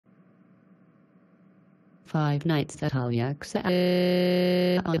5 nights at uolliaC's.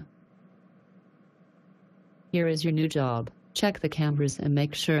 Here is your new job. Check the cameras and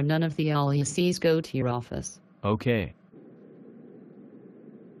make sure none of the uolliaCs go to your office. Okay.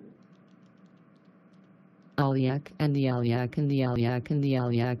 uolliaC and the uolliaC and the uolliaC and the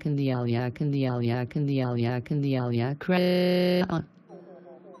uolliac and the uolliac and the uolliac and the uolliac and the uolliac.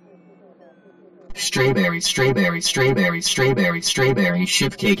 Strawberry, strawberry, strawberry, strawberry, strawberry,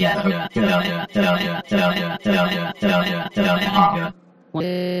 ship cake out.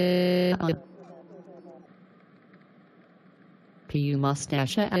 Pu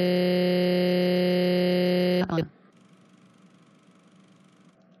mustache.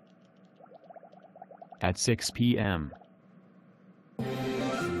 At 6 p.m.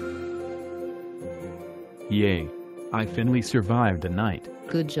 Yay! I finally survived the night.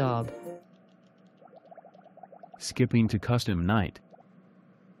 Good job. Skipping to custom night.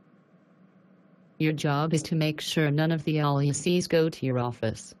 Your job is to make sure none of the uolliaCs go to your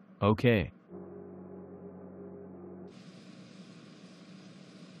office. Okay.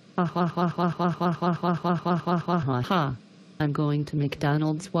 I'm going to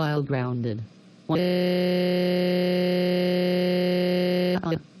McDonald's while grounded.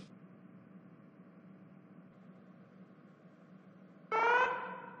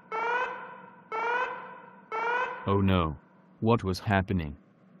 Oh no. What was happening?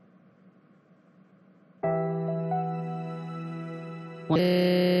 What?